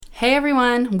Hey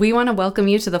everyone, we want to welcome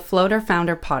you to the Floater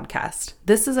Founder Podcast.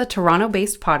 This is a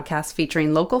Toronto-based podcast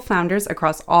featuring local founders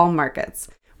across all markets.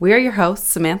 We are your hosts,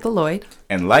 Samantha Lloyd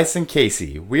and Lyson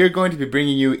Casey. We are going to be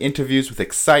bringing you interviews with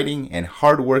exciting and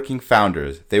hardworking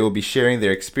founders. They will be sharing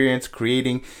their experience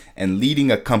creating and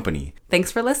leading a company.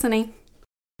 Thanks for listening.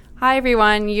 Hi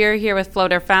everyone, you're here with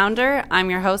Floater Founder. I'm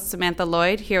your host, Samantha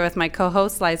Lloyd, here with my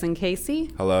co-host, Lyson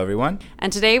Casey. Hello everyone.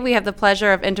 And today we have the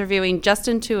pleasure of interviewing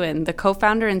Justin Tuin, the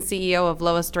co-founder and CEO of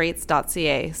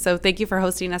LowestRates.ca. So thank you for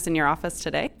hosting us in your office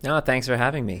today. No, thanks for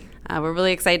having me. We're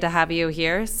really excited to have you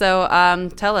here.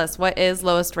 So tell us, what is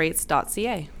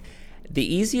LowestRates.ca?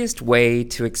 The easiest way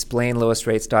to explain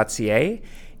LowestRates.ca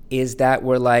is that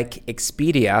we're like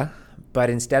Expedia, but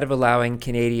instead of allowing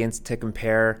Canadians to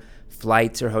compare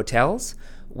flights or hotels,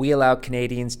 we allow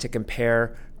Canadians to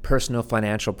compare personal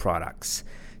financial products.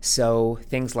 So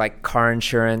things like car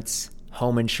insurance,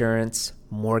 home insurance,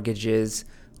 mortgages,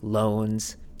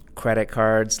 loans, credit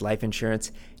cards, life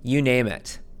insurance, you name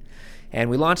it. And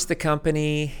we launched the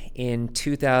company in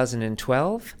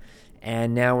 2012,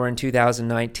 and now we're in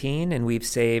 2019, and we've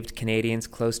saved Canadians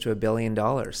close to $1 billion.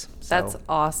 So that's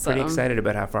awesome. Pretty excited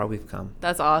about how far we've come.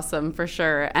 That's awesome, for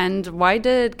sure. And why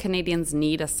did Canadians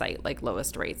need a site like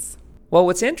Lowest Rates? Well,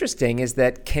 what's interesting is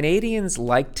that Canadians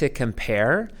like to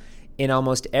compare in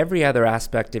almost every other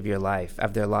aspect of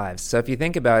their lives. So if you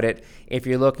think about it, if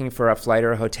you're looking for a flight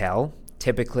or a hotel,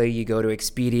 typically you go to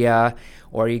Expedia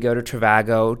or you go to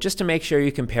Trivago just to make sure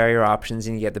you compare your options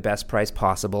and you get the best price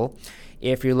possible.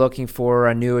 If you're looking for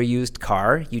a new or used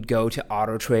car, you'd go to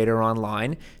AutoTrader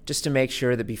online just to make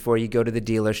sure that before you go to the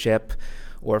dealership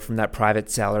or from that private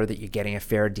seller that you're getting a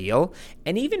fair deal.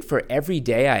 And even for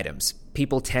everyday items,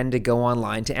 people tend to go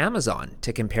online to Amazon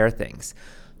to compare things.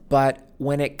 But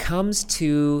when it comes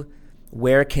to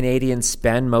where Canadians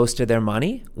spend most of their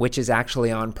money, which is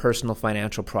actually on personal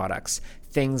financial products,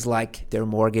 things like their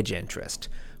mortgage interest,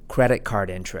 credit card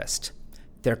interest,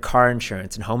 their car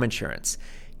insurance and home insurance,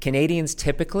 Canadians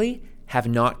typically have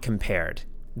not compared.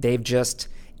 They've just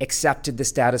accepted the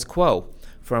status quo.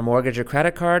 For a mortgage or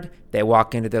credit card, they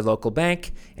walk into their local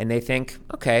bank and they think,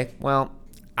 okay, well,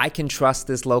 I can trust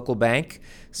this local bank,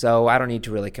 so I don't need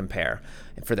to really compare.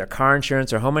 And for their car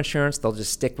insurance or home insurance, they'll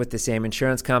just stick with the same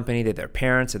insurance company that their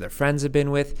parents or their friends have been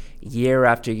with year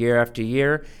after year after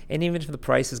year. And even if the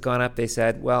price has gone up, they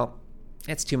said, well,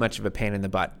 it's too much of a pain in the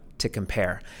butt to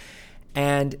compare.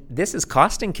 And this is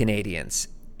costing Canadians.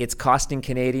 It's costing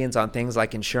Canadians on things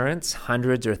like insurance,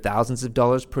 hundreds or thousands of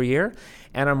dollars per year.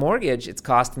 And on mortgage, it's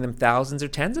costing them thousands or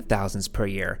tens of thousands per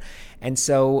year. And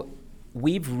so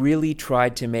we've really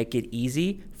tried to make it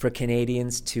easy for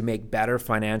Canadians to make better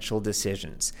financial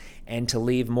decisions and to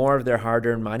leave more of their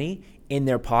hard-earned money in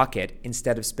their pocket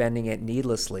instead of spending it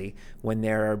needlessly when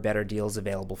there are better deals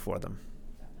available for them.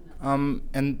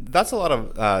 And that's a lot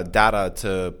of data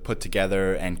to put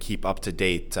together and keep up to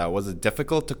date. Was it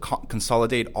difficult to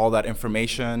consolidate all that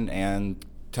information? And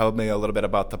tell me a little bit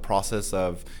about the process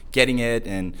of getting it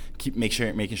and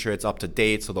making sure it's up to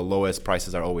date so the lowest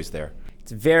prices are always there.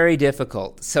 It's very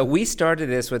difficult. So we started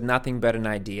this with nothing but an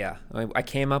idea. I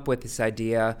came up with this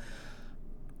idea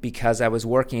because I was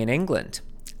working in England.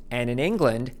 And in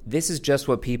England, this is just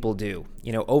what people do.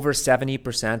 You know, over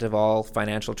 70% of all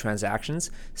financial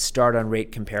transactions start on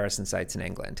rate comparison sites in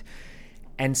England.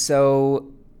 And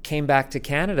so came back to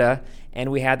Canada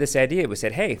and we had this idea. We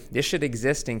said, hey, this should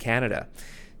exist in Canada.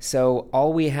 So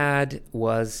all we had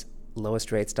was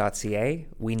LowestRates.ca.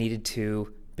 We needed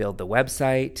to build the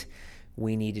website.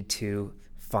 We needed to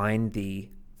find the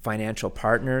financial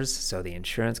partners, so the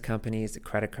insurance companies, the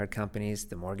credit card companies,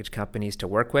 the mortgage companies to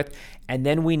work with. And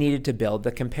then we needed to build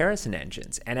the comparison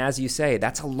engines. And as you say,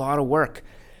 that's a lot of work.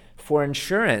 For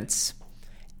insurance,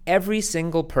 every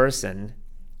single person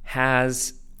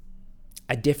has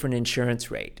a different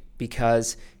insurance rate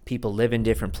because people live in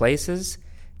different places,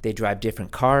 they drive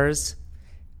different cars,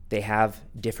 they have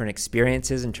different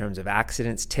experiences in terms of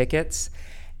accidents, tickets,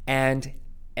 and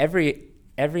every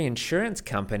insurance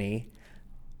company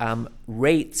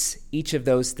rates each of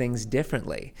those things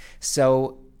differently.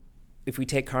 So if we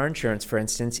take car insurance, for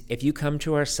instance, if you come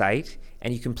to our site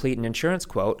and you complete an insurance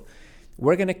quote,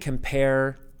 we're going to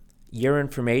compare your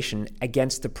information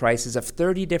against the prices of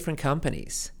 30 different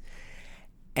companies.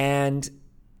 And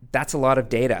that's a lot of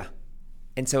data.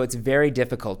 And so it's very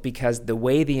difficult because the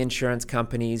way the insurance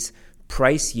companies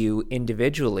price you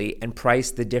individually and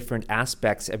price the different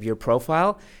aspects of your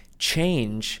profile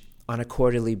change on a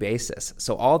quarterly basis.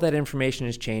 So all that information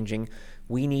is changing.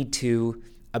 We need to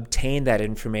obtain that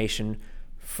information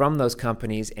from those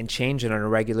companies and change it on a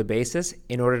regular basis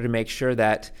in order to make sure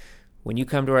that When you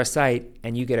come to our site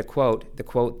and you get a quote, the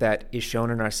quote that is shown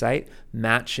on our site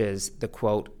matches the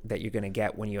quote that you're going to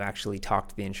get when you actually talk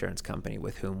to the insurance company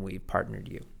with whom we partnered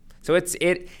you. So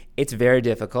it's very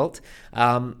difficult.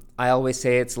 I always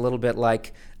say it's a little bit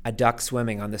like a duck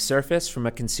swimming. On the surface, from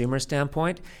a consumer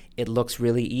standpoint, it looks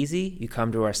really easy. You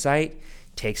come to our site,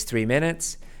 takes 3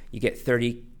 minutes, you get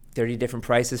 30 different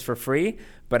prices for free,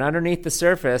 but underneath the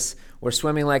surface, we're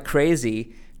swimming like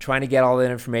crazy trying to get all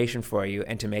that information for you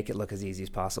and to make it look as easy as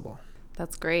possible.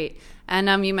 That's great.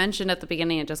 And you mentioned at the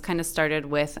beginning it just kind of started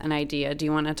with an idea. Do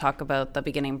you want to talk about the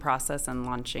beginning process and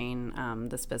launching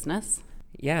this business?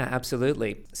 Yeah,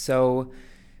 absolutely. So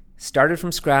started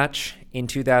from scratch in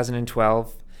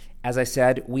 2012. As I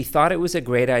said, we thought it was a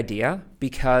great idea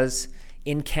because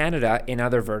in Canada, in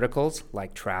other verticals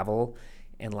like travel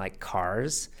and like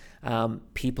cars,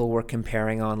 people were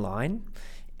comparing online.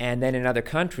 And then in other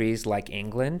countries like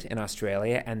England and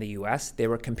Australia and the US, they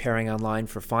were comparing online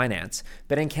for finance.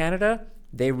 But in Canada,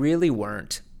 they really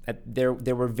weren't. There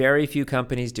were very few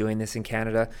companies doing this in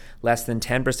Canada. Less than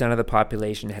 10% of the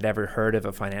population had ever heard of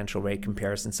a financial rate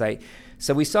comparison site.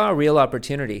 So we saw a real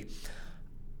opportunity.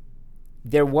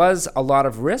 There was a lot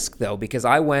of risk, though, because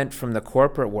I went from the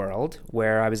corporate world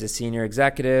where I was a senior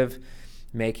executive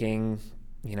making,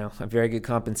 a very good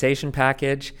compensation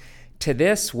package to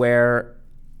this where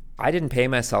I didn't pay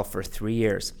myself for 3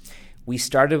 years. We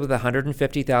started with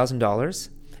 $150,000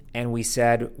 and we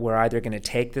said we're either going to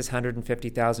take this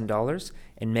 $150,000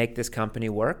 and make this company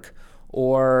work,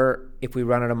 or if we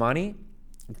run out of money,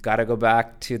 we've got to go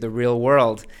back to the real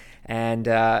world and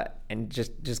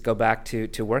just go back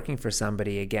to working for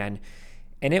somebody again.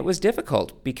 And it was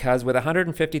difficult because with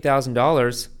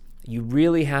 $150,000, you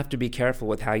really have to be careful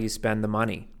with how you spend the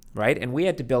money, right? And we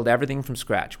had to build everything from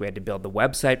scratch. We had to build the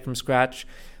website from scratch.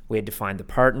 We had to find the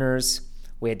partners.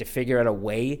 We had to figure out a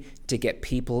way to get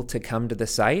people to come to the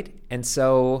site. And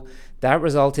so that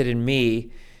resulted in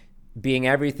me being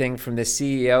everything from the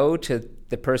CEO to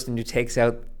the person who takes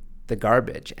out the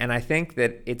garbage. And I think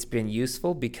that it's been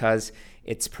useful because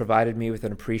it's provided me with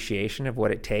an appreciation of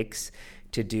what it takes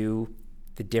to do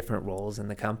the different roles in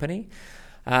the company.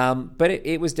 But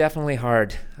it was definitely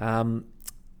hard.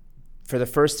 For the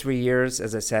first 3 years,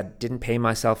 as I said, didn't pay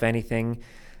myself anything.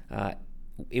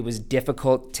 It was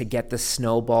difficult to get the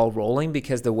snowball rolling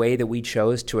because the way that we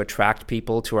chose to attract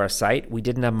people to our site, we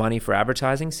didn't have money for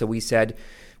advertising. So we said,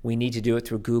 we need to do it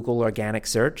through Google organic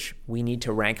search. We need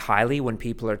to rank highly when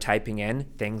people are typing in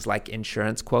things like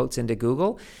insurance quotes into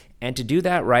Google. And to do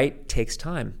that right takes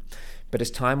time. But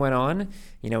as time went on,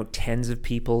 tens of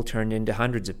people turned into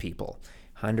hundreds of people.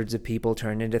 Hundreds of people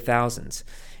turned into thousands.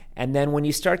 And then when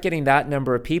you start getting that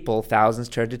number of people, thousands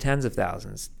turned to tens of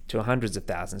thousands, to hundreds of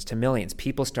thousands, to millions.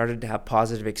 People started to have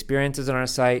positive experiences on our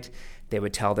site. They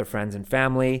would tell their friends and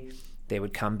family. They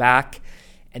would come back.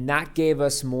 And that gave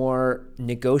us more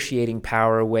negotiating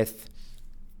power with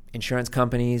insurance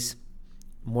companies,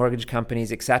 mortgage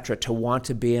companies, etc., to want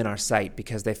to be in our site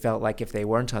because they felt like if they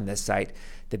weren't on this site,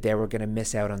 that they were going to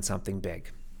miss out on something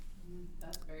big.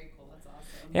 That's very cool. That's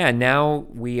awesome. Yeah, now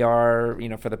we are,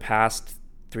 for the past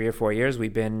 3 or 4 years,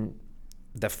 we've been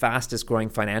the fastest growing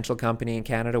financial company in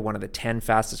Canada, one of the 10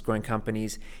 fastest growing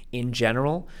companies in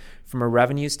general from a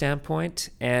revenue standpoint.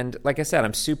 And like I said,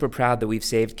 I'm super proud that we've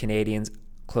saved Canadians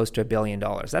close to $1 billion.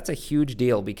 That's a huge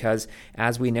deal because,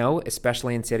 as we know,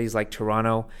 especially in cities like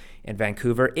Toronto and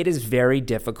Vancouver, it is very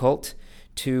difficult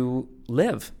to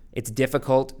live. It's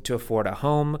difficult to afford a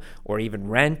home or even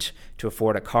rent, to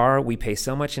afford a car. We pay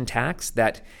so much in tax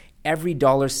that every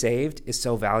dollar saved is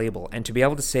so valuable. And to be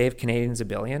able to save Canadians $1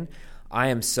 billion, I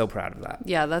am so proud of that.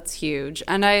 Yeah, that's huge.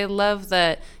 And I love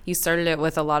that you started it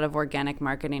with a lot of organic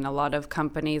marketing. A lot of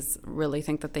companies really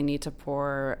think that they need to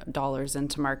pour dollars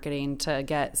into marketing to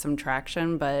get some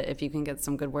traction. But if you can get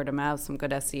some good word of mouth, some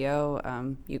good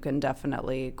SEO, you can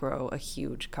definitely grow a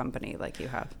huge company like you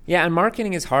have. Yeah, and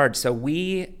marketing is hard. So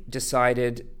we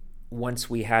decided once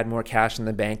we had more cash in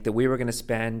the bank that we were going to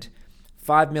spend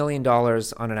 $5 million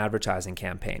on an advertising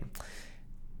campaign.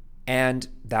 And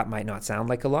that might not sound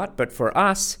like a lot, but for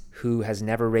us, who has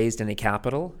never raised any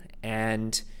capital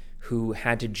and who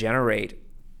had to generate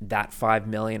that $5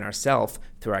 million ourselves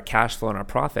through our cash flow and our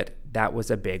profit, that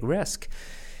was a big risk.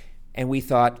 And we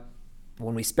thought,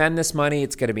 when we spend this money,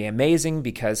 it's going to be amazing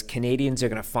because Canadians are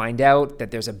going to find out that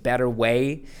there's a better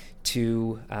way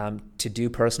to do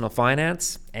personal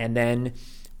finance. And then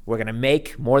we're going to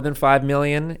make more than $5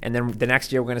 million, and then the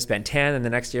next year we're going to spend 10, and the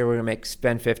next year we're going to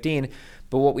spend 15.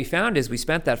 But what we found is we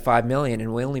spent that $5 million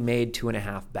and we only made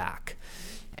 2.5 back.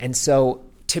 And so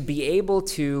to be able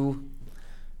to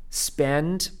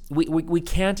we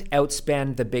can't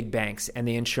outspend the big banks and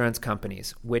the insurance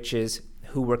companies, which is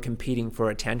who we're competing for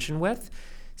attention with.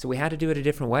 So we had to do it a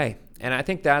different way. And I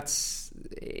think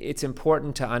it's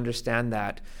important to understand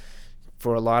that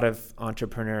for a lot of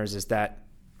entrepreneurs is that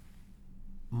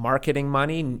marketing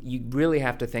money, you really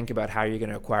have to think about how you're going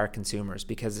to acquire consumers,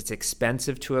 because it's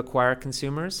expensive to acquire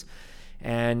consumers,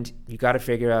 and you got to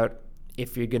figure out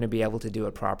if you're going to be able to do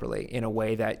it properly in a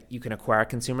way that you can acquire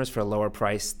consumers for a lower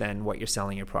price than what you're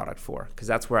selling your product for. Because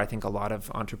that's where I think a lot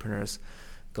of entrepreneurs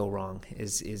go wrong,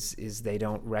 is they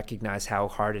don't recognize how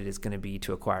hard it is going to be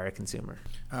to acquire a consumer.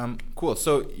 Cool.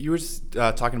 So you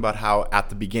were talking about how at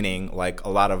the beginning, like a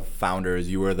lot of founders,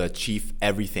 you were the chief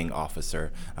everything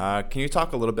officer. Can you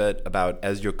talk a little bit about,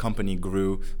 as your company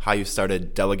grew, how you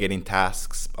started delegating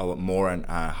tasks a lot more, and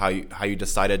how you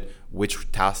decided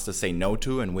which tasks to say no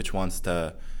to and which ones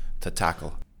to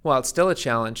tackle? Well, it's still a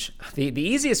challenge. The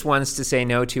easiest ones to say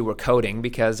no to were coding,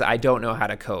 because I don't know how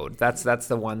to code. That's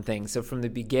the one thing. So from the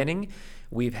beginning,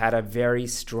 we've had a very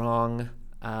strong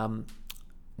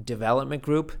development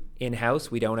group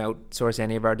in-house. We don't outsource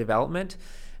any of our development,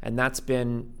 and that's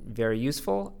been very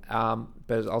useful,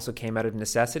 but it also came out of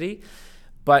necessity.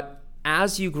 But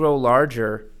as you grow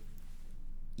larger,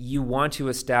 you want to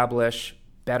establish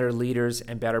better leaders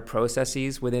and better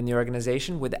processes within the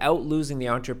organization without losing the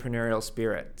entrepreneurial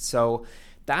spirit. So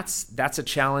that's a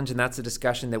challenge, and that's a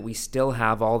discussion that we still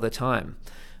have all the time.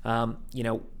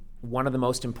 One of the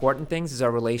most important things is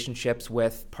our relationships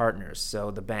with partners, so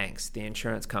the banks, the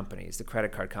insurance companies, the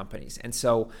credit card companies. And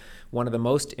so one of the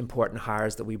most important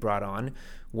hires that we brought on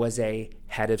was a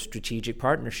head of strategic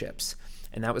partnerships.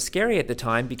 And that was scary at the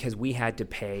time, because we had to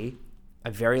pay a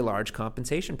very large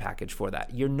compensation package for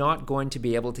that. You're not going to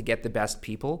be able to get the best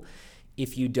people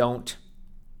if you don't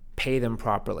pay them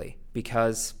properly,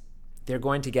 because they're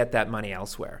going to get that money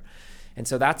elsewhere. And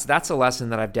so that's a lesson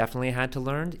that I've definitely had to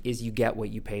learn, is you get what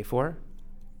you pay for.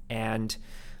 And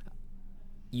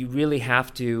you really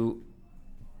have to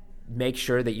make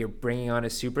sure that you're bringing on a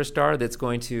superstar that's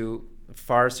going to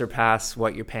far surpass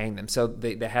what you're paying them. So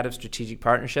the head of strategic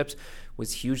partnerships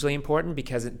was hugely important,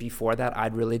 because before that,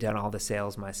 I'd really done all the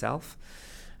sales myself.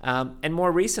 And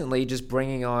more recently, just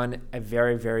bringing on a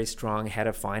very, very strong head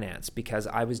of finance, because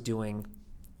I was doing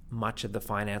much of the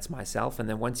finance myself. And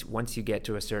then once you get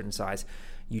to a certain size,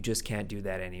 you just can't do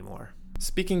that anymore.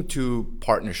 Speaking to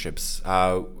partnerships,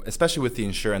 especially with the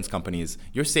insurance companies,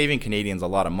 you're saving Canadians a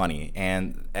lot of money.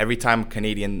 And every time a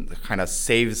Canadian kind of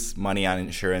saves money on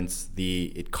insurance,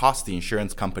 it costs the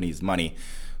insurance companies money.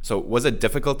 So was it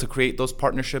difficult to create those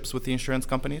partnerships with the insurance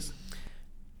companies?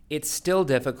 It's still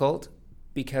difficult,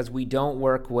 because we don't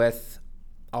work with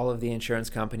all of the insurance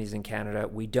companies in Canada.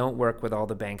 We don't work with all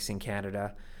the banks in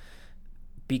Canada,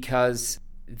 because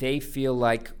they feel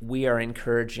like we are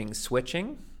encouraging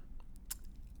switching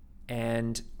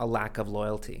and a lack of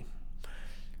loyalty.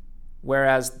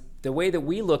 Whereas the way that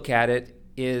we look at it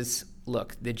is,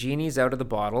 look, the genie's out of the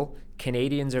bottle.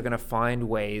 Canadians are going to find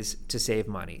ways to save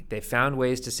money. They've found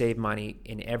ways to save money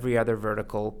in every other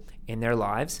vertical in their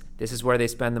lives. This is where they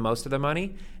spend the most of their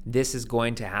money. This is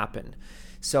going to happen.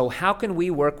 So how can we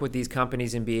work with these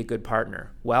companies and be a good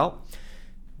partner? Well,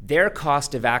 their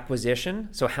cost of acquisition,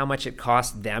 so how much it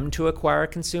costs them to acquire a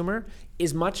consumer,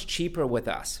 is much cheaper with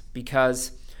us,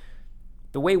 because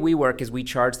the way we work is we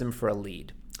charge them for a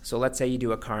lead. So let's say you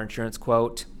do a car insurance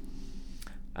quote.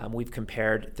 We've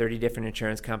compared 30 different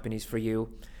insurance companies for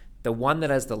you. The one that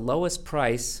has the lowest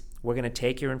price, we're going to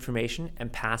take your information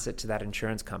and pass it to that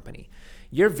insurance company.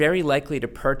 You're very likely to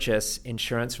purchase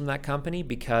insurance from that company,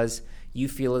 because you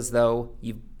feel as though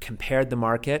you've compared the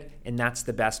market and that's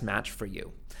the best match for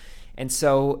you. And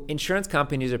so insurance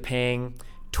companies are paying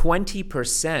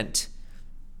 20%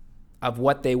 of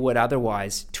what they would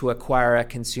otherwise to acquire a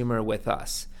consumer with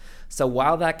us. So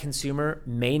while that consumer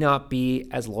may not be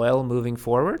as loyal moving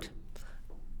forward,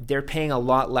 they're paying a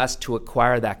lot less to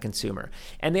acquire that consumer.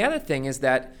 And the other thing is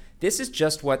that this is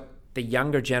just what the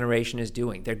younger generation is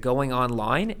doing. They're going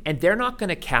online, and they're not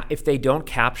going to if they don't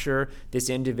capture this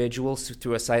individual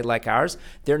through a site like ours,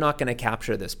 they're not going to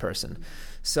capture this person.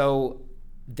 So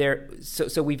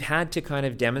we've had to kind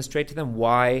of demonstrate to them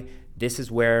why this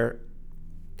is where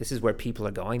people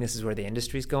are going. This is where the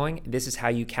industry is going. This is how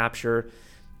you capture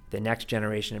the next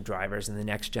generation of drivers and the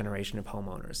next generation of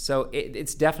homeowners. So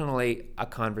it's definitely a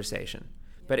conversation,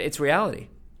 but it's reality.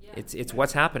 It's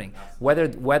what's happening.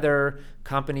 Whether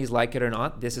companies like it or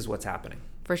not, this is what's happening.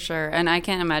 For sure. And I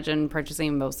can't imagine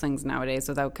purchasing most things nowadays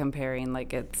without comparing.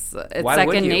 Like it's Why second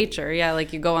would you? nature. Yeah,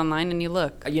 like you go online and you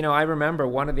look. I remember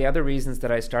one of the other reasons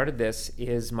that I started this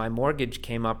is my mortgage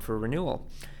came up for renewal.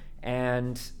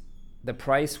 And the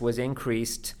price was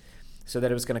increased so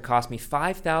that it was going to cost me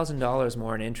 $5,000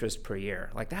 more in interest per year.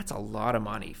 Like, that's a lot of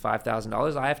money.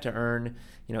 $5,000. I have to earn,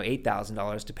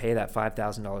 $8,000 to pay that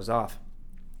 $5,000 off.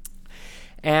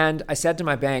 And I said to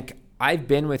my bank, I've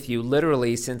been with you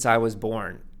literally since I was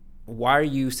born. Why are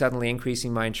you suddenly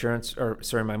increasing my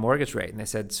my mortgage rate? And they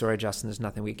said, sorry, Justin, there's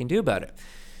nothing we can do about it.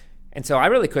 And so I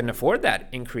really couldn't afford that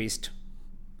increased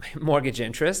mortgage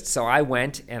interest. So I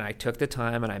went and I took the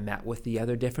time and I met with the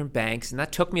other different banks, and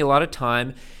that took me a lot of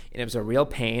time and it was a real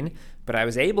pain, but I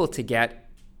was able to get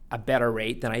a better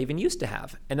rate than I even used to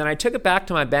have. And then I took it back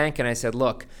to my bank and I said,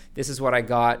 look, this is what I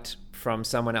got from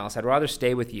someone else. I'd rather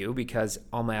stay with you because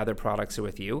all my other products are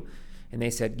with you. And they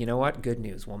said, you know what? Good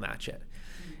news. We'll match it.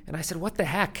 And I said, what the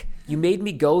heck? You made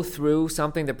me go through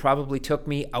something that probably took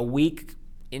me a week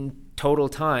in total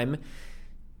time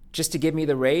just to give me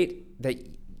the rate that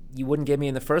you wouldn't give me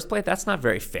in the first place? That's not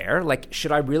very fair. Like,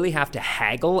 should I really have to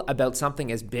haggle about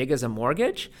something as big as a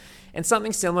mortgage? And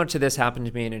something similar to this happened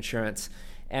to me in insurance.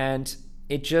 And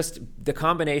it just, the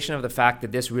combination of the fact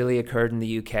that this really occurred in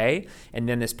the UK and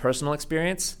then this personal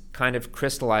experience kind of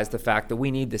crystallized the fact that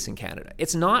we need this in Canada.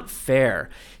 It's not fair.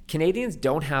 Canadians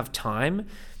don't have time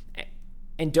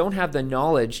and don't have the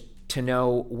knowledge to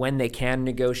know when they can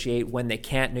negotiate, when they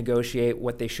can't negotiate,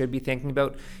 what they should be thinking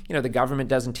about. The government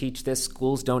doesn't teach this,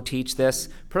 schools don't teach this.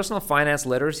 Personal finance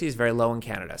literacy is very low in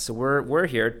Canada. So we're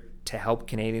here to help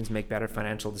Canadians make better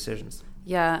financial decisions.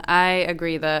 Yeah, I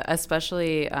agree that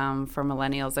especially for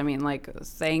millennials, I mean, like,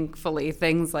 thankfully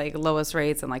things like lowest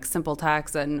rates and like simple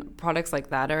tax and products like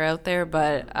that are out there,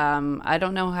 but I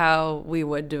don't know how we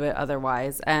would do it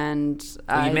otherwise. And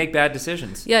you make bad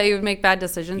decisions. Yeah, you would make bad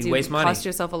decisions. You waste money. Cost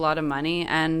yourself a lot of money.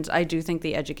 And I do think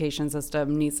the education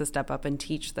system needs to step up and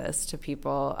teach this to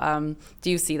people. Do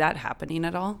you see that happening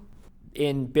at all?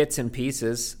 In bits and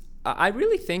pieces. I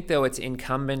really think, though, it's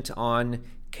incumbent on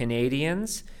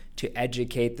Canadians to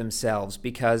educate themselves,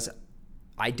 because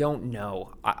I don't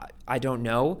know. I don't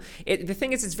know. The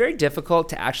thing is, it's very difficult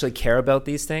to actually care about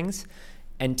these things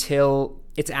until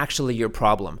it's actually your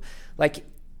problem. Like,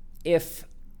 if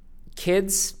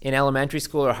kids in elementary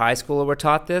school or high school were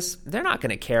taught this, they're not going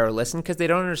to care or listen because they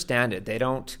don't understand it. They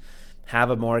don't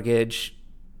have a mortgage.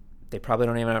 They probably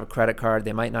don't even have a credit card.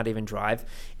 They might not even drive.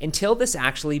 Until this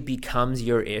actually becomes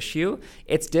your issue,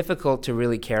 it's difficult to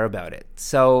really care about it.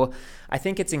 So I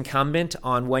think it's incumbent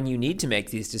on, when you need to make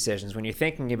these decisions, when you're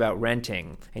thinking about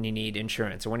renting and you need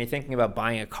insurance, or when you're thinking about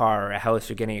buying a car or a house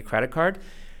or getting a credit card,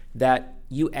 that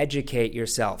you educate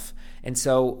yourself. And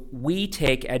so we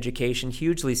take education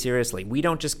hugely seriously. We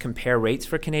don't just compare rates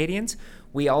for Canadians.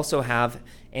 We also have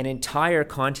an entire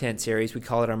content series. We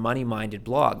call it our Money Minded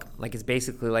blog. Like, it's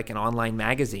basically like an online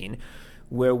magazine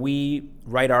where we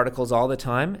write articles all the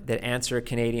time that answer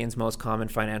Canadians' most common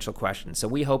financial questions. So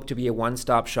we hope to be a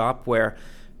one-stop shop where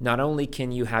not only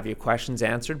can you have your questions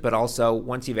answered, but also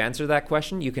once you've answered that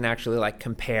question, you can actually like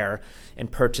compare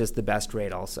and purchase the best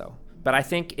rate also. But I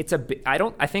think it's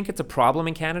a problem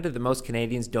in Canada that most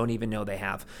Canadians don't even know they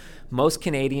have. Most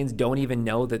Canadians don't even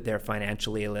know that they're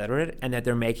financially illiterate and that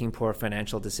they're making poor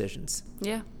financial decisions.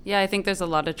 Yeah, I think there's a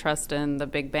lot of trust in the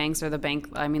big banks or the bank.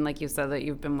 I mean, like you said, that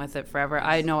you've been with it forever.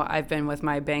 I know I've been with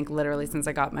my bank literally since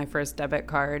I got my first debit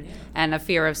card, and a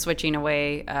fear of switching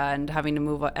away and having to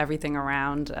move everything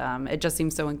around. It just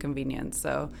seems so inconvenient.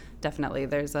 So definitely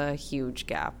there's a huge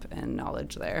gap in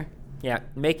knowledge there. Yeah,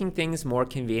 making things more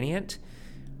convenient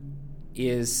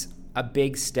is a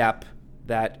big step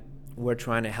that we're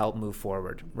trying to help move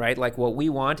forward, right? Like, what we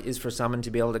want is for someone to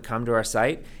be able to come to our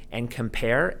site and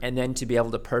compare, and then to be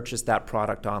able to purchase that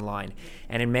product online.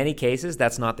 And in many cases,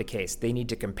 that's not the case. They need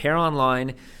to compare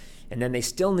online, and then they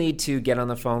still need to get on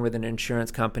the phone with an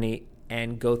insurance company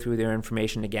and go through their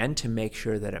information again to make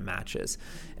sure that it matches.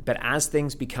 But as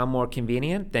things become more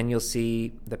convenient, then you'll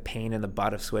see the pain in the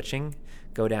butt of switching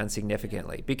go down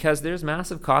significantly, because there's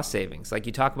massive cost savings. Like,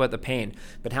 you talk about the pain,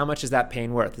 but how much is that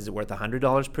pain worth? Is it worth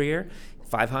 $100 per year,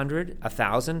 $500,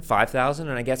 $1,000, $5,000?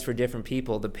 And I guess for different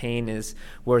people, the pain is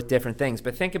worth different things.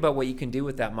 But think about what you can do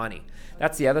with that money.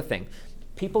 That's the other thing.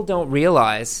 People don't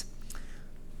realize,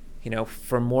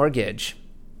 for mortgage,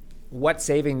 what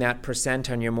saving that percent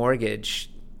on your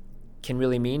mortgage can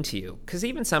really mean to you. Because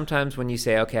even sometimes when you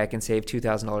say, okay, I can save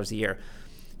 $2,000 a year,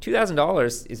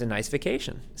 $2,000 is a nice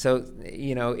vacation. So,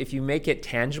 if you make it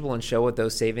tangible and show what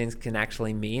those savings can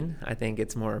actually mean, I think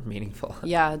it's more meaningful.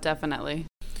 Yeah, definitely.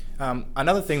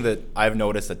 Another thing that I've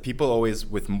noticed that people always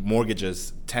with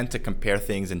mortgages tend to compare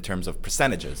things in terms of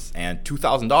percentages. And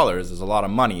 $2,000 is a lot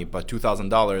of money, but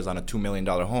 $2,000 on a $2 million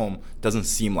home doesn't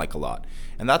seem like a lot.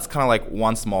 And that's kind of like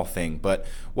one small thing. But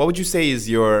what would you say is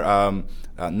your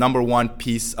number one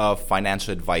piece of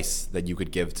financial advice that you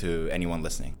could give to anyone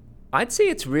listening? I'd say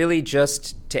it's really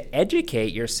just to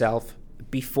educate yourself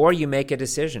before you make a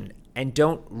decision, and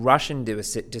don't rush into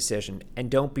a decision,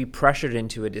 and don't be pressured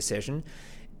into a decision,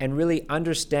 and really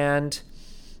understand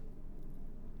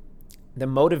the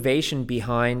motivation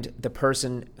behind the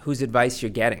person whose advice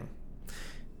you're getting.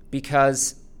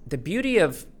 Because the beauty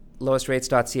of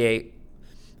lowestrates.ca,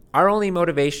 our only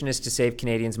motivation is to save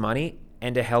Canadians money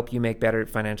and to help you make better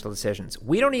financial decisions.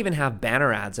 We don't even have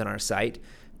banner ads on our site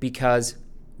because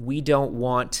we don't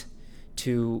want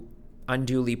to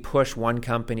unduly push one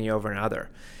company over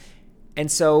another. And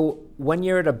so when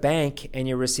you're at a bank and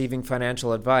you're receiving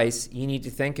financial advice, you need to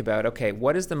think about, okay,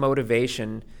 what is the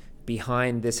motivation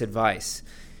behind this advice?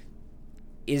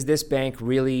 Is this bank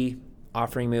really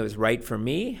offering me what's right for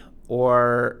me?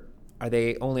 Or are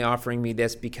they only offering me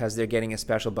this because they're getting a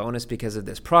special bonus because of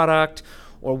this product?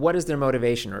 Or what is their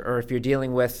motivation? Or if you're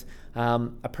dealing with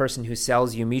a person who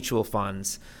sells you mutual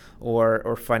funds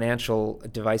or financial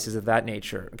devices of that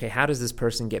nature, okay, how does this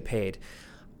person get paid?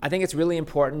 I think it's really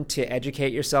important to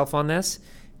educate yourself on this,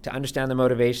 to understand the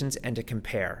motivations, and to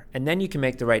compare. And then you can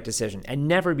make the right decision. And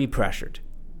never be pressured.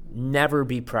 Never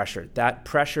be pressured. That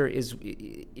pressure is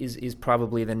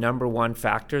probably the number one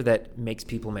factor that makes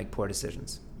people make poor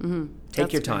decisions. Mm-hmm.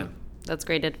 Take your time. That's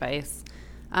great advice.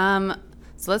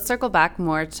 So let's circle back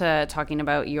more to talking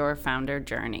about your founder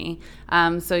journey.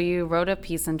 So you wrote a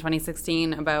piece in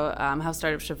 2016 about how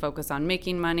startups should focus on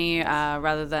making money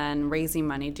rather than raising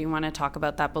money. Do you want to talk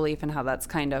about that belief and how that's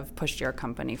kind of pushed your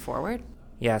company forward?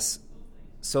 Yes.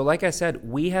 So like I said,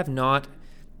 we have not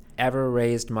ever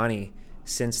raised money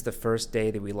since the first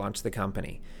day that we launched the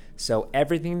company. So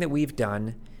everything that we've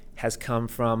done has come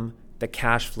from the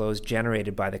cash flows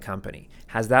generated by the company.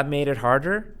 Has that made it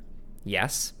harder?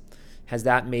 Yes. Has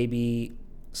that maybe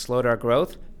slowed our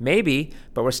growth? Maybe,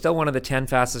 but we're still one of the 10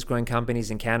 fastest growing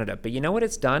companies in Canada. But you know what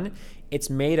it's done? It's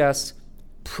made us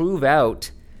prove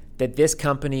out that this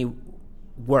company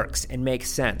works and makes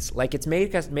sense. Like it's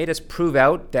made us prove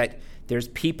out that there's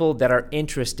people that are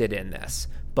interested in this,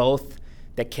 both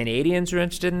that Canadians are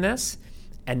interested in this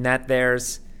and that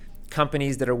there's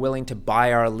companies that are willing to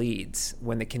buy our leads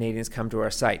when the Canadians come to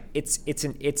our site.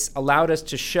 It's allowed us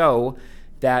to show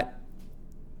that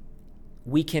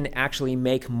we can actually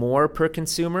make more per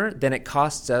consumer than it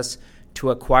costs us to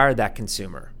acquire that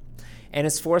consumer. And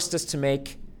it's forced us to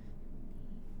make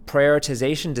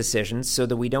prioritization decisions so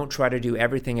that we don't try to do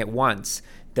everything at once,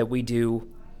 that we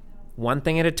do one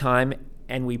thing at a time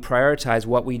and we prioritize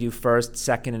what we do first,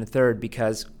 second, and third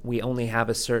because we only have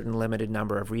a certain limited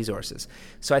number of resources.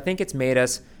 So I think it's made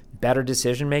us better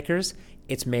decision makers.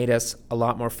 It's made us a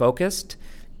lot more focused,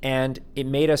 and it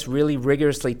made us really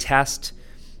rigorously test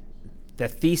the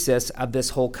thesis of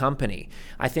this whole company.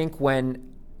 I think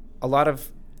when a lot of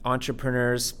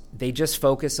entrepreneurs, they just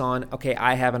focus on, okay,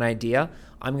 I have an idea,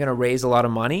 I'm going to raise a lot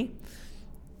of money,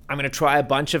 I'm going to try a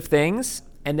bunch of things,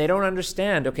 and they don't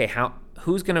understand, okay,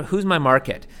 who's my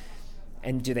market,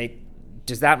 and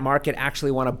does that market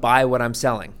actually want to buy what I'm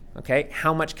selling? Okay,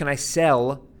 how much can I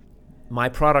sell my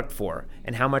product for,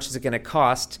 and how much is it going to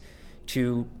cost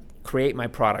to create my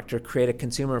product or create a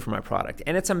consumer for my product?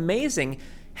 And it's amazing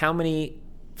how many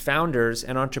founders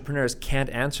and entrepreneurs can't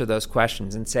answer those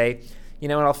questions and say, you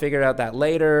know what, I'll figure out that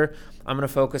later. I'm going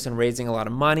to focus on raising a lot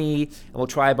of money, and we'll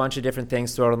try a bunch of different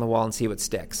things, throw it on the wall and see what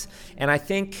sticks. And I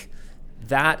think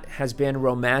that has been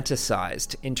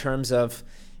romanticized in terms of,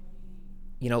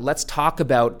 let's talk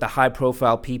about the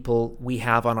high-profile people we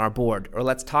have on our board, or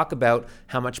let's talk about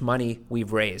how much money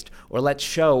we've raised, or let's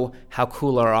show how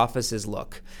cool our offices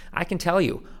look. I can tell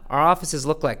you, our offices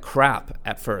look like crap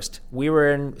at first. We were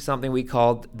in something we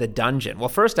called the dungeon. Well,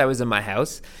 first I was in my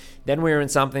house. Then we were in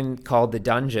something called the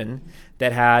dungeon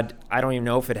that had, I don't even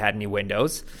know if it had any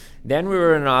windows. Then we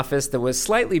were in an office that was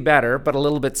slightly better, but a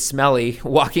little bit smelly,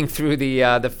 walking through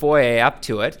the foyer up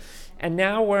to it. And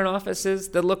now we're in offices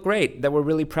that look great, that we're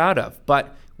really proud of.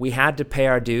 But we had to pay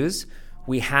our dues.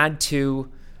 We had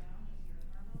to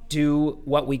do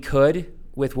what we could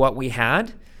with what we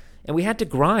had. And we had to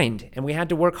grind, and we had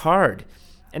to work hard.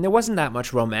 And there wasn't that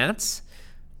much romance,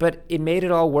 but it made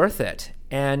it all worth it.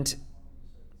 And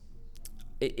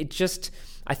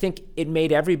I think it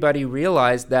made everybody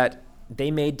realize that they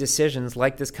made decisions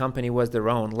like this company was their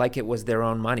own, like it was their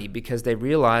own money, because they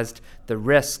realized the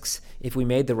risks if we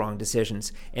made the wrong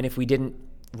decisions and if we didn't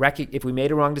if we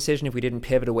made a wrong decision, if we didn't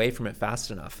pivot away from it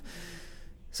fast enough.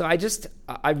 So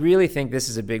I really think this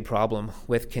is a big problem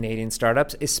with Canadian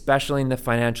startups, especially in the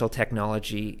financial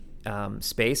technology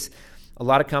space. A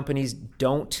lot of companies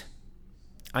don't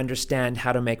understand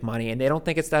how to make money, and they don't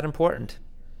think it's that important.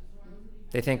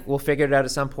 They think we'll figure it out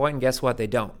at some point, and guess what? They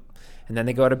don't. And then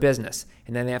they go to business,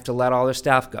 and then they have to let all their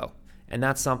staff go. And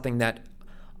that's something that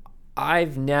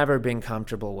I've never been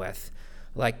comfortable with.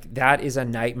 Like, that is a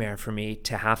nightmare for me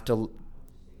to have to.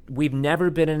 We've never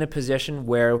been in a position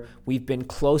where we've been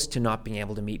close to not being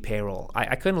able to meet payroll.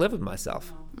 I couldn't live with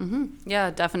myself. Mm-hmm.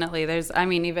 Yeah, definitely.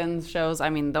 Even shows,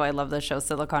 though I love the show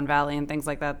Silicon Valley and things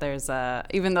like that, there's,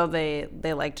 even though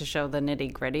they like to show the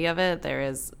nitty gritty of it, there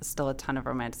is still a ton of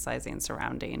romanticizing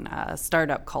surrounding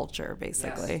startup culture,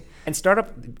 basically. Yes. And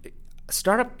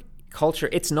startup culture,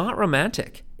 it's not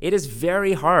romantic. It is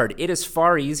very hard. It is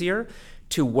far easier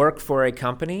to work for a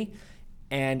company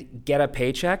and get a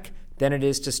paycheck than it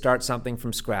is to start something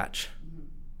from scratch. Mm-hmm.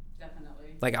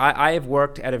 Definitely. Like I have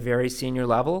worked at a very senior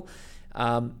level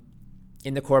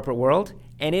in the corporate world,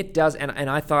 and it does, and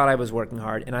I thought I was working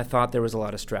hard, and I thought there was a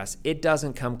lot of stress. It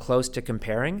doesn't come close to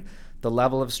comparing the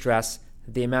level of stress,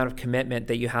 the amount of commitment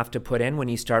that you have to put in when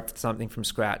you start something from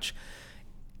scratch.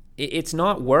 It's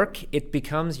not work, it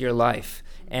becomes your life,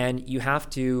 and you have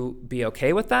to be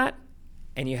okay with that,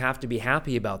 and you have to be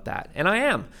happy about that. And I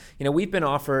am. We've been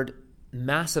offered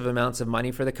massive amounts of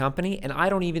money for the company, and I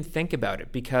don't even think about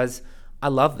it because I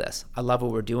love this. I love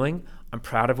what we're doing. I'm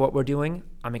proud of what we're doing.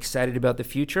 I'm excited about the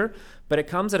future, but it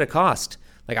comes at a cost.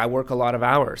 Like, I work a lot of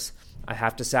hours. I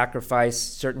have to sacrifice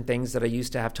certain things that I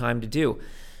used to have time to do.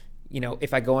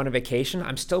 If I go on a vacation,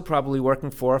 I'm still probably working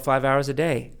 4 or 5 hours a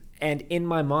day. And in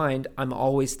my mind, I'm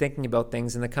always thinking about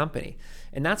things in the company.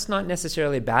 And that's not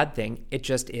necessarily a bad thing. It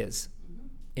just is.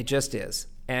 It just is.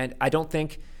 And I don't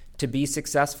think to be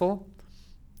successful,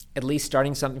 at least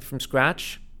starting something from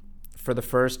scratch for the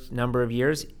first number of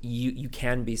years, you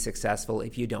can be successful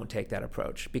if you don't take that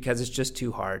approach, because it's just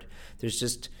too hard. There's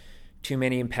just too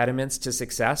many impediments to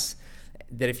success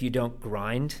that if you don't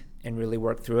grind and really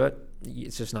work through it,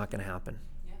 it's just not going to happen.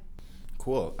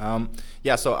 Cool.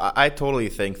 So I totally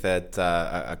think that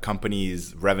a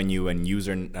company's revenue and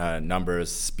user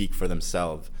numbers speak for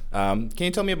themselves. Can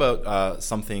you tell me about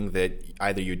something that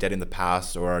either you did in the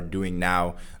past or are doing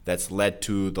now that's led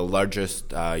to the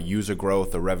largest user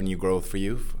growth or revenue growth for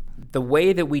you? The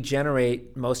way that we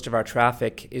generate most of our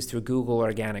traffic is through Google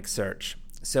organic search.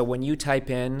 So when you type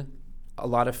in a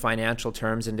lot of financial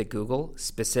terms into Google,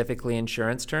 specifically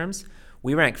insurance terms,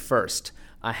 we rank first,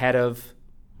 ahead of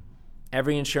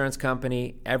every insurance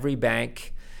company, every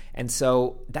bank. And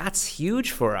so that's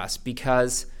huge for us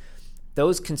because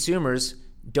those consumers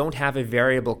don't have a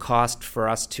variable cost for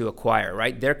us to acquire,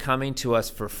 right? They're coming to us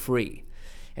for free.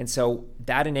 And so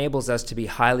that enables us to be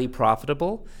highly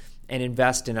profitable and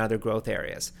invest in other growth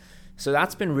areas. So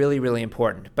that's been really, really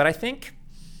important. But I think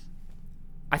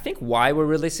why we're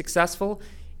really successful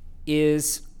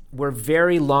is we're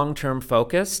very long-term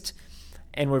focused,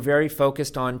 and we're very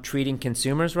focused on treating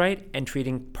consumers right and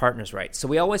treating partners right. So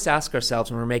we always ask ourselves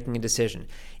when we're making a decision,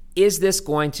 is this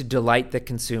going to delight the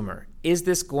consumer? Is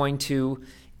this going to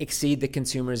exceed the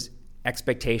consumer's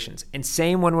expectations? And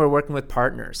same when we're working with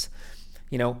partners.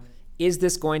 Is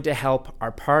this going to help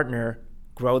our partner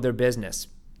grow their business,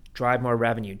 drive more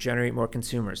revenue, generate more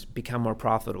consumers, become more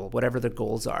profitable, whatever their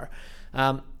goals are?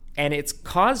 And it's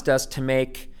caused us to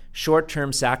make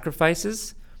short-term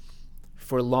sacrifices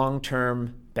for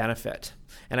long-term benefit.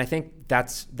 And I think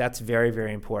that's very,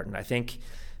 very important. I think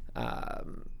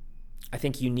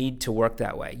you need to work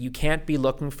that way. You can't be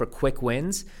looking for quick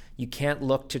wins. You can't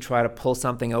look to try to pull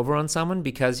something over on someone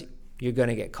because you're going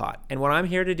to get caught. And what I'm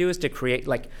here to do is to create,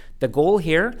 the goal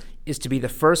here is to be the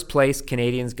first place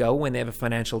Canadians go when they have a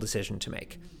financial decision to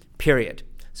make, period.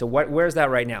 So where's that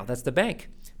right now? That's the bank.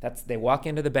 They walk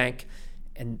into the bank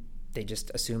and they just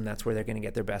assume that's where they're going to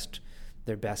get their best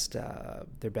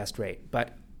rate.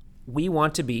 But we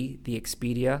want to be the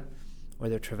Expedia or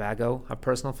the Trivago of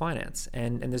personal finance,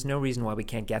 and there's no reason why we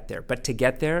can't get there. But to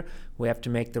get there, we have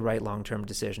to make the right long-term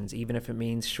decisions, even if it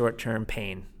means short-term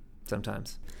pain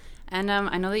sometimes. And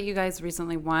I know that you guys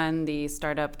recently won the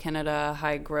Startup Canada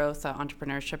High Growth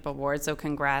Entrepreneurship Award, so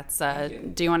congrats.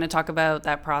 Do you want to talk about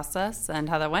that process and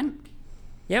how that went?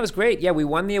 Yeah, it was great. Yeah, we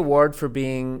won the award for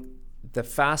being the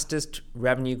fastest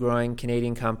revenue-growing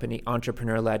Canadian company,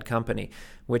 entrepreneur-led company,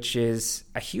 which is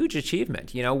a huge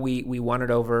achievement. We won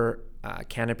it over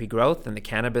Canopy Growth, and the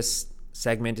cannabis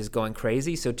segment is going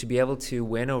crazy. So to be able to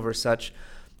win over such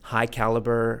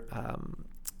high-caliber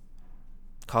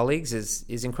colleagues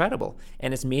is incredible,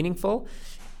 and it's meaningful.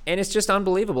 And it's just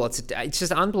unbelievable. It's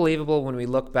just unbelievable when we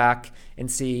look back and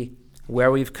see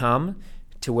where we've come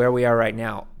to where we are right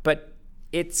now. But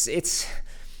it's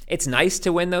nice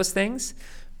to win those things.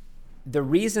 The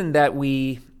reason that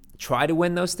we try to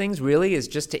win those things really is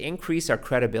just to increase our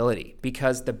credibility,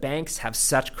 because the banks have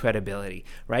such credibility,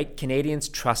 right? Canadians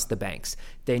trust the banks.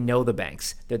 They know the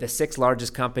banks. They're the 6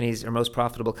 largest companies or most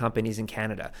profitable companies in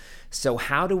Canada. So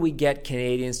how do we get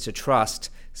Canadians to trust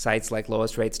sites like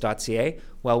lowestrates.ca?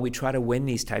 Well, we try to win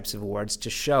these types of awards to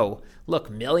show,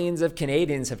 look, millions of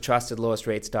Canadians have trusted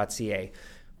lowestrates.ca.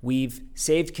 We've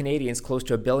saved Canadians close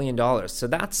to $1 billion. So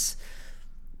that's,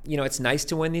 it's nice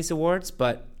to win these awards,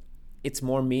 but it's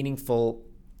more meaningful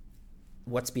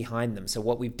what's behind them. So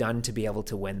what we've done to be able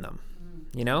to win them.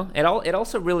 It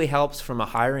also really helps from a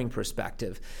hiring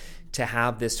perspective to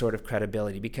have this sort of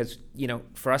credibility, because,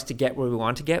 for us to get where we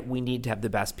want to get, we need to have the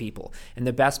best people. And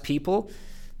the best people,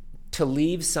 to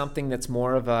leave something that's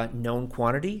more of a known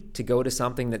quantity to go to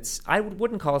something that's, I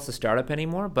wouldn't call us a startup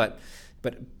anymore, but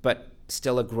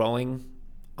still a growing,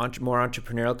 more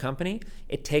entrepreneurial company,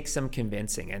 it takes some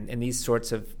convincing. And these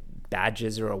sorts of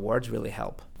badges or awards really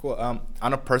help. Cool.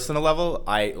 On a personal level,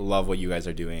 I love what you guys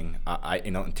are doing.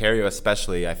 In Ontario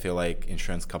especially, I feel like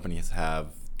insurance companies have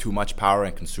too much power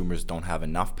and consumers don't have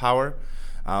enough power.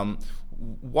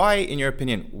 Why, in your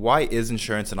opinion, why is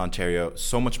insurance in Ontario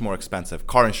so much more expensive,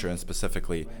 car insurance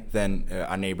specifically, than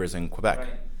our neighbors in Quebec? Right.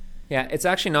 Yeah, it's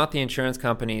actually not the insurance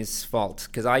company's fault,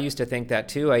 because I used to think that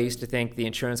too. I used to think the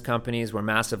insurance companies were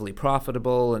massively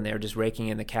profitable and they're just raking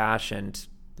in the cash and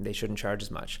they shouldn't charge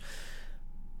as much.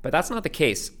 But that's not the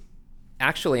case.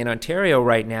 Actually, in Ontario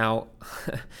right now,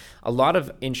 a lot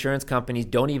of insurance companies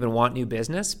don't even want new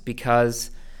business because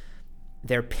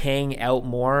they're paying out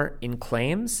more in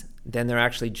claims than they're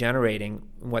actually generating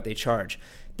what they charge.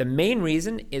 The main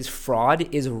reason is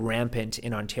fraud is rampant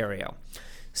in Ontario.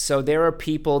 So there are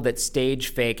people that stage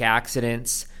fake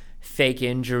accidents, fake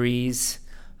injuries,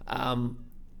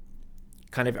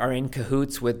 kind of are in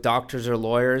cahoots with doctors or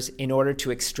lawyers in order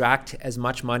to extract as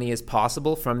much money as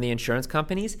possible from the insurance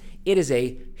companies. It is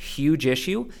a huge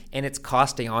issue, and it's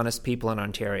costing honest people in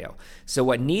Ontario. So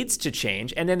what needs to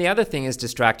change, and then the other thing is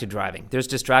distracted driving. There's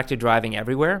distracted driving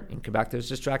everywhere. In Quebec, there's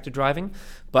distracted driving,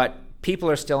 but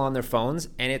people are still on their phones,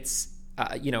 and it's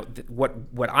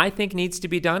what I think needs to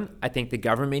be done. I think the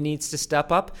government needs to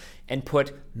step up and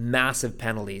put massive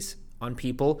penalties on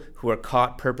people who are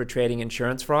caught perpetrating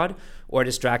insurance fraud or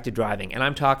distracted driving. And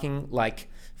I'm talking, like,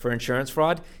 for insurance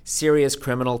fraud, serious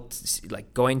criminal,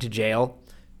 like going to jail,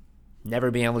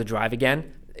 never being able to drive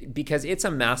again, because it's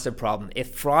a massive problem.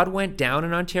 If fraud went down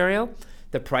in Ontario,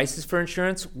 the prices for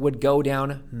insurance would go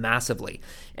down massively.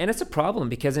 And it's a problem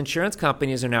because insurance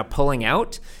companies are now pulling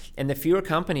out, and the fewer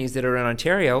companies that are in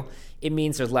Ontario, it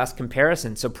means there's less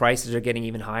comparison, so prices are getting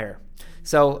even higher.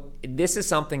 So this is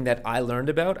something that I learned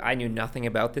about. I knew nothing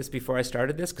about this before I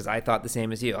started this because I thought the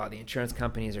same as you. The insurance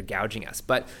companies are gouging us.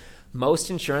 But most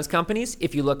insurance companies,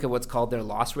 if you look at what's called their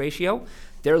loss ratio,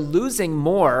 they're losing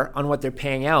more on what they're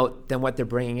paying out than what they're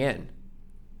bringing in.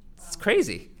 It's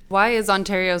crazy. Why is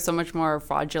Ontario so much more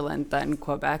fraudulent than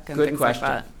Quebec and things like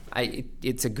that?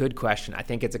 It's a good question. I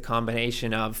think it's a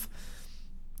combination of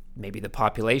maybe the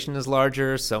population is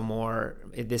larger, so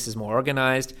this is more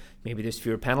organized. Maybe there's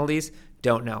fewer penalties.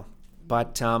 Don't know.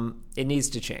 But it needs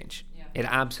to change. Yeah. It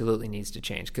absolutely needs to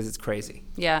change because it's crazy.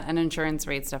 Yeah, and insurance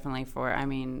rates definitely for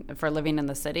living in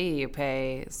the city, you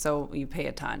pay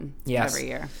a ton every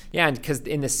year. Yeah, and because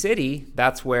in the city,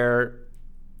 that's where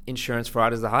insurance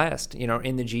fraud is the highest,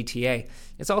 in the GTA.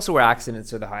 It's also where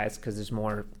accidents are the highest because there's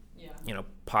more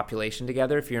population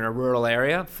together. If you're in a rural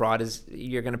area,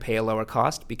 you're going to pay a lower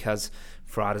cost because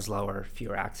fraud is lower,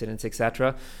 fewer accidents,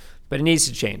 etc. But it needs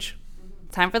to change.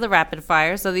 Time for the rapid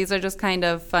fire. So these are just kind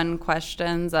of fun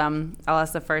questions. I'll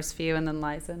ask the first few, and then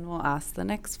Lizen will ask the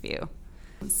next few.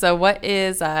 So what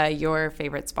is your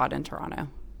favorite spot in Toronto?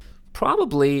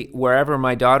 Probably wherever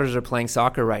my daughters are playing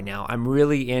soccer right now. I'm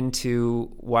really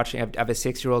into watching. I have a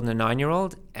 6-year-old and a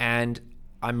 9-year-old, and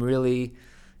I'm really,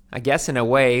 I guess in a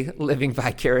way, living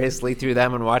vicariously through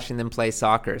them and watching them play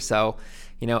soccer. So,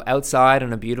 outside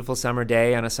on a beautiful summer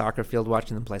day on a soccer field,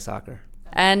 watching them play soccer.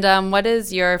 And what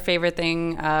is your favorite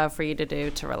thing for you to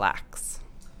do to relax?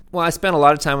 Well, I spend a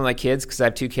lot of time with my kids because I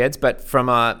have 2 kids, but from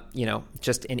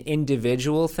just an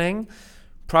individual thing,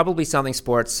 probably something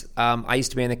sports. I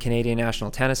used to be in the Canadian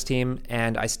national tennis team,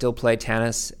 and I still play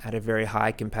tennis at a very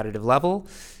high competitive level.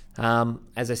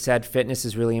 As I said, fitness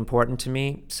is really important to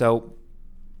me, so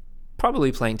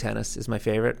probably playing tennis is my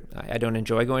favorite. I don't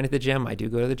enjoy going to the gym. I do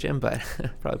go to the gym, but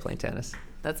probably playing tennis.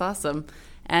 That's awesome.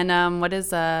 And what is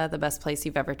the best place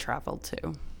you've ever traveled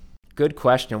to? Good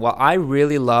question. Well, I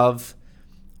really love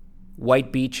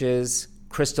white beaches,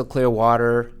 crystal clear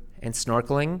water, and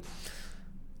snorkeling.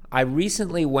 I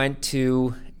recently went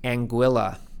to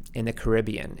Anguilla in the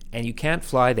Caribbean, and you can't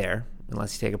fly there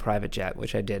unless you take a private jet,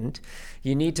 which I didn't.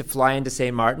 You need to fly into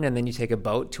St. Martin, and then you take a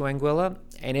boat to Anguilla,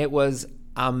 and it was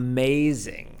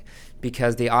amazing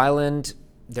because the island,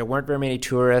 there weren't very many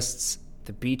tourists.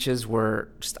 The beaches were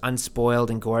just unspoiled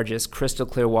and gorgeous, crystal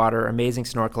clear water, amazing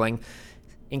snorkeling,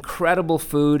 incredible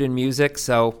food and music.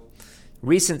 So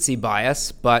recency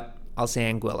bias, but I'll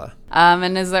say Anguilla.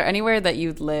 And is there anywhere that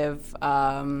you'd live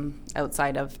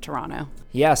outside of Toronto?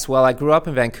 Yes, well, I grew up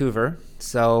in Vancouver,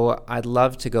 so I'd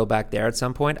love to go back there at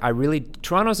some point.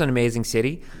 Toronto's an amazing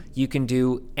city. You can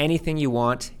do anything you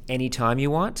want, anytime you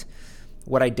want.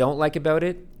 What I don't like about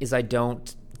it is I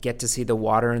don't get to see the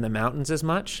water in the mountains as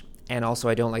much, and also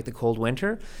I don't like the cold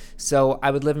winter. So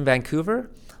I would live in Vancouver.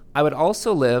 I would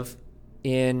also live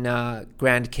in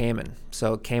Grand Cayman,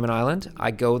 so Cayman Island.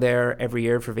 I go there every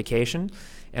year for vacation,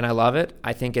 and I love it.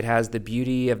 I think it has the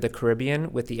beauty of the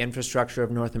Caribbean with the infrastructure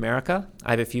of North America. I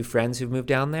have a few friends who've moved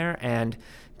down there, and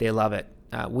they love it.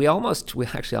 We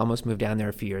actually almost moved down there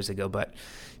a few years ago, but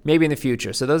maybe in the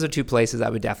future. So those are two places I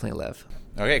would definitely live.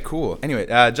 Okay, cool. Anyway,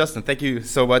 Justin, thank you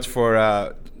so much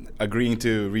for agreeing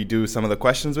to redo some of the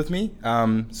questions with me.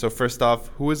 So first off,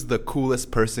 who is the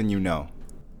coolest person you know?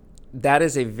 That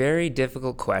is a very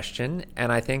difficult question,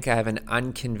 and I think I have an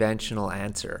unconventional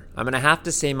answer. I'm going to have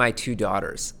to say my two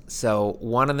daughters. So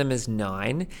one of them is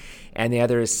 9, and the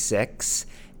other is 6,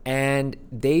 and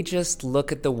they just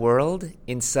look at the world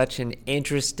in such an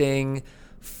interesting,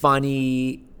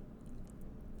 funny,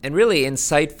 and really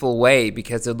insightful way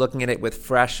because they're looking at it with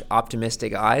fresh,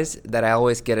 optimistic eyes that I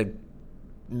always get a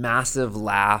massive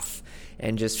laugh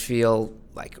and just feel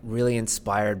like really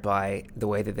inspired by the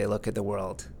way that they look at the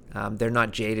world. They're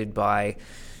not jaded by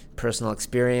personal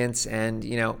experience, and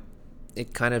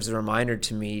it kind of is a reminder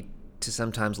to me to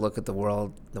sometimes look at the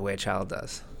world the way a child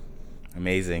does.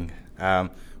 Amazing.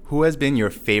 Who has been your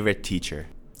favorite teacher?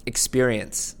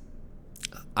 Experience.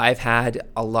 I've had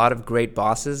a lot of great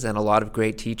bosses and a lot of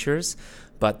great teachers,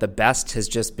 but the best has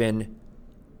just been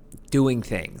doing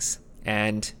things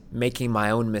and making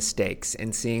my own mistakes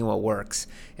and seeing what works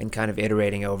and kind of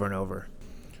iterating over and over.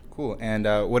 Cool. And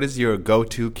what is your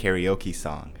go-to karaoke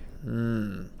song?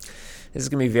 This is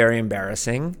going to be very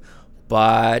embarrassing,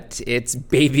 but it's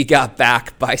Baby Got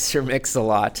Back by Sir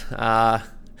Mix-a-Lot.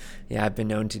 Yeah, I've been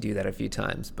known to do that a few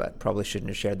times, but probably shouldn't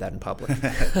have shared that in public.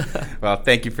 Well,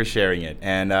 thank you for sharing it.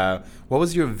 And what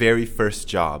was your very first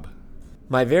job?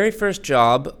 My very first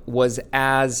job was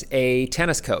as a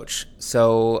tennis coach.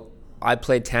 So I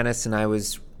played tennis and I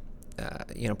was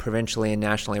provincially and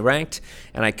nationally ranked,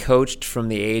 and I coached from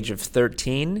the age of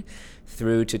 13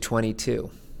 through to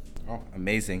 22. Oh,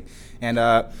 amazing. And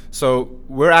so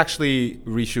we're actually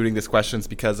reshooting these questions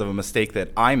because of a mistake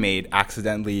that I made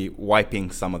accidentally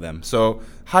wiping some of them. So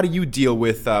how do you deal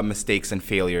with mistakes and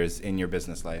failures in your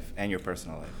business life and your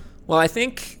personal life? Well, I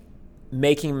think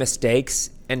making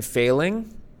mistakes and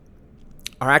failing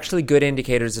are actually good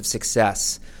indicators of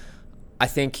success. I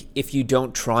think if you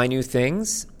don't try new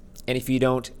things and if you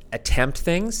don't attempt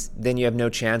things, then you have no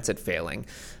chance at failing.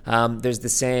 There's the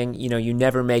saying, you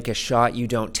never make a shot you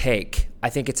don't take. I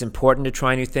think it's important to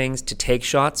try new things, to take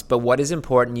shots, but what is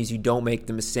important is you don't make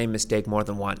the same mistake more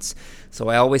than once. So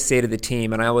I always say to the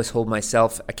team, and I always hold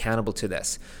myself accountable to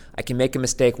this, I can make a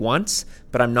mistake once,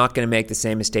 but I'm not going to make the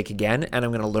same mistake again, and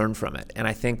I'm going to learn from it. And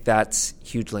I think that's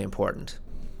hugely important.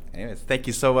 Anyways, thank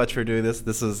you so much for doing this.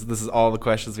 This is all the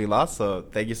questions we lost. So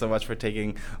thank you so much for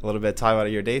taking a little bit of time out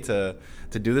of your day to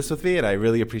do this with me. And I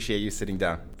really appreciate you sitting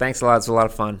down. Thanks a lot. It's a lot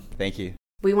of fun. Thank you.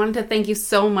 We wanted to thank you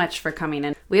so much for coming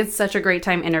in. We had such a great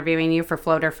time interviewing you for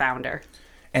Floater Founder.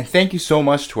 And thank you so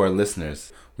much to our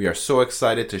listeners. We are so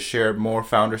excited to share more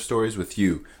founder stories with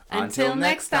you. Until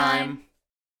next time.